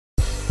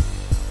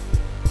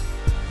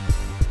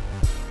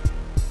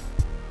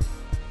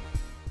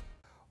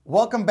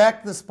Welcome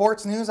back to the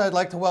Sports News. I'd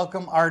like to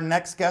welcome our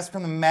next guest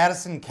from the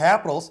Madison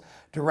Capitals,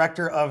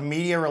 Director of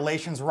Media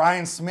Relations,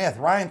 Ryan Smith.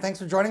 Ryan, thanks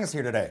for joining us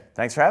here today.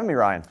 Thanks for having me,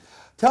 Ryan.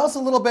 Tell us a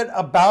little bit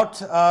about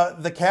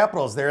the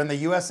Capitals. They're in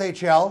the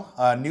USHL,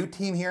 a new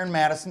team here in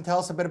Madison. Tell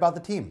us a bit about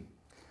the team.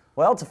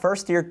 Well, it's a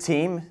first-year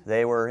team.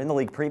 They were in the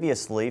league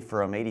previously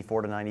from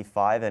 '84 to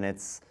 '95, and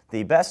it's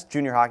the best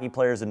junior hockey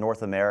players in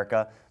North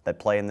America that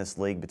play in this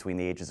league between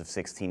the ages of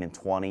 16 and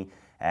 20.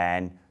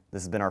 And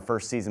this has been our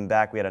first season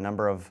back. We had a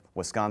number of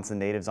Wisconsin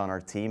natives on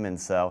our team, and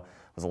so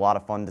it was a lot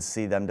of fun to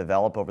see them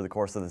develop over the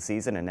course of the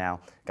season. And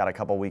now got a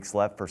couple weeks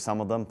left for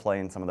some of them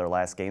playing some of their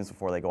last games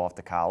before they go off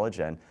to college,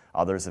 and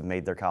others have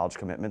made their college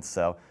commitments.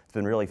 So it's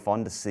been really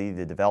fun to see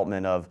the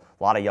development of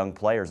a lot of young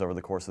players over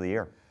the course of the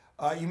year.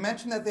 You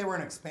mentioned that they were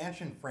an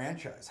expansion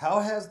franchise. How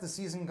has the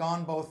season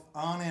gone both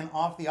on and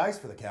off the ice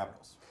for the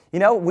Capitals? You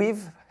know,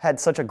 we've had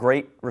such a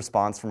great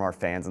response from our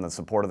fans, and the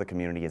support of the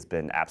community has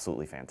been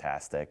absolutely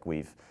fantastic.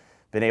 We've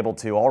been able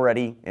to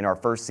already, in our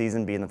first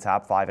season, be in the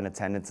top 5 in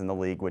attendance in the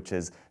league, which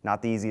is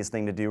not the easiest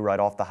thing to do right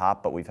off the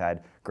hop, but we've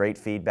had great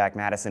feedback.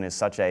 Madison is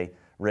such a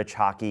rich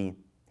hockey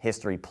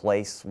history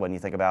place when you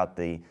think about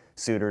the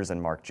Suitors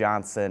and Mark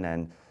Johnson,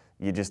 and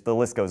the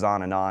list goes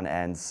on,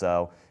 and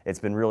so it's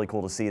been really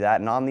cool to see that.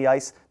 And on the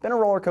ice, been a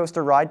roller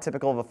coaster ride,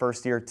 typical of a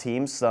first-year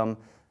team. Some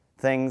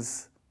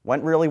things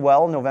went really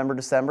well November,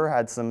 December,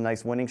 had some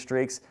nice winning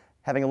streaks,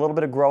 having a little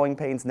bit of growing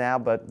pains now,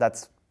 but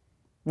that's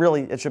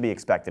really, it should be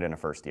expected in a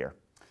first year.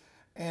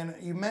 And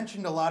you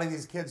mentioned a lot of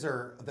these kids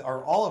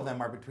all of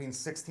them are between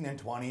 16 and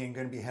 20 and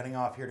going to be heading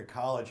off here to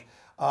college.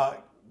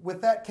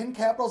 With that, can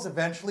Capitals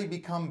eventually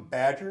become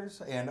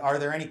Badgers? And are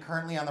there any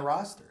currently on the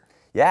roster?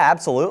 Yeah,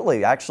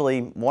 absolutely.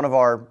 Actually, one of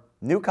our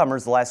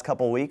newcomers the last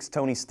couple of weeks,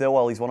 Tony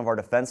Stillwell, he's one of our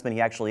defensemen. He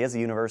actually is a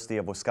University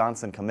of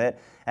Wisconsin commit,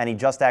 and he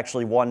just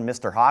actually won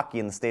Mr. Hockey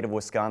in the state of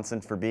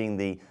Wisconsin for being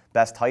the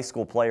best high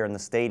school player in the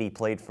state. He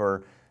played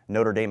for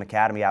Notre Dame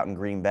Academy out in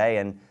Green Bay,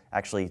 and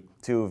actually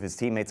 2 of his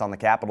teammates on the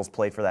Capitals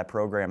played for that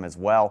program as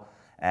well.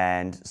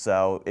 And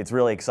so it's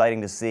really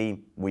exciting to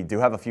see. We do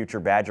have a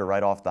future Badger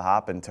right off the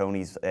hop, and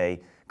Tony's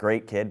a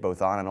great kid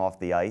both on and off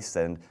the ice,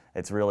 and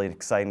it's really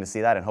exciting to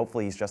see that, and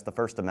hopefully he's just the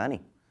first of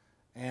many.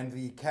 And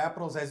the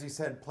Capitals, as you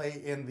said,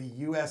 play in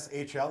the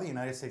USHL, the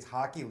United States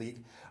Hockey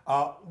League.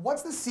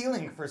 What's the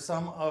ceiling for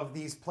some of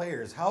these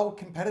players? How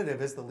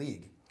competitive is the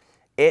league?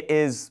 It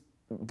is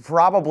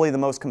probably the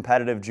most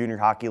competitive junior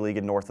hockey league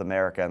in North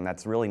America, and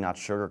that's really not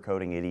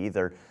sugarcoating it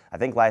either. I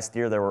think last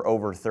year there were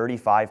over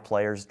 35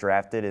 players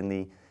drafted in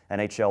the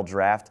NHL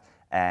draft,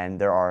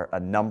 and there are a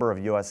number of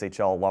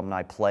USHL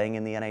alumni playing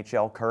in the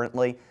NHL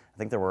currently. I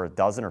think there were a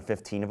dozen or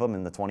 15 of them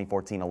in the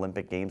 2014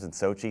 Olympic Games in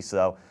Sochi,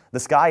 so the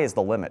sky is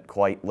the limit,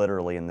 quite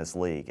literally, in this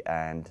league,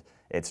 and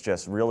it's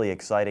just really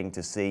exciting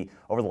to see.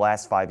 Over the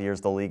last 5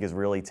 years, the league has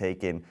really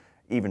taken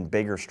even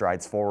bigger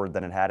strides forward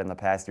than it had in the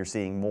past. You're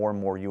seeing more and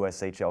more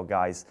USHL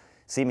guys.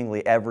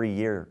 Seemingly every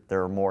year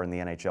there are more in the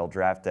NHL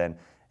draft, and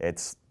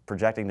it's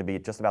projecting to be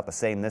just about the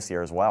same this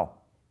year as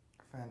well.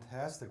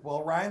 Fantastic.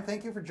 Well, Ryan,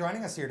 thank you for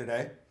joining us here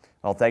today.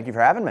 Well, thank you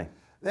for having me.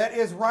 That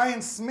is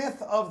Ryan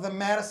Smith of the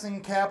Madison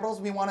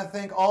Capitals. We want to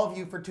thank all of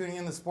you for tuning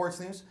in to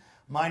Sports News.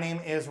 My name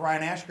is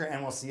Ryan Ashker,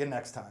 and we'll see you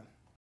next time.